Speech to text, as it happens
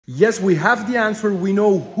Yes, we have the answer. We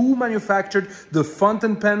know who manufactured the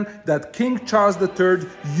fountain pen that King Charles III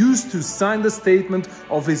used to sign the statement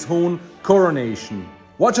of his own coronation.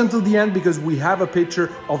 Watch until the end because we have a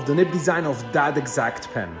picture of the nib design of that exact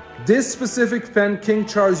pen. This specific pen King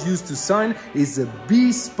Charles used to sign is a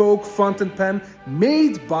bespoke fountain pen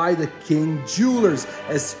made by the King Jewelers,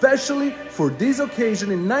 especially for this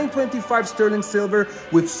occasion in 925 sterling silver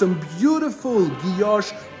with some beautiful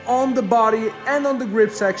guilloche on the body and on the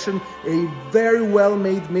grip section, a very well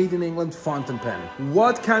made in England fountain pen.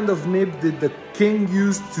 What kind of nib did the king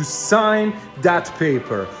use to sign that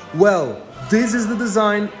paper? Well, this is the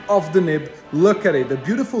design of the nib. Look at it, a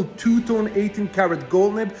beautiful two-tone 18-karat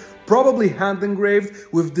gold nib, probably hand engraved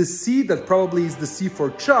with the C that probably is the C for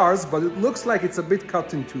Charles, but it looks like it's a bit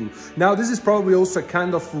cut in two. Now this is probably also a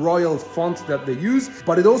kind of royal font that they use,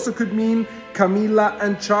 but it also could mean Camilla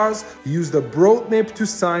and Charles used a broad nib to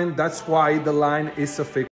sign. That's why the line is affixed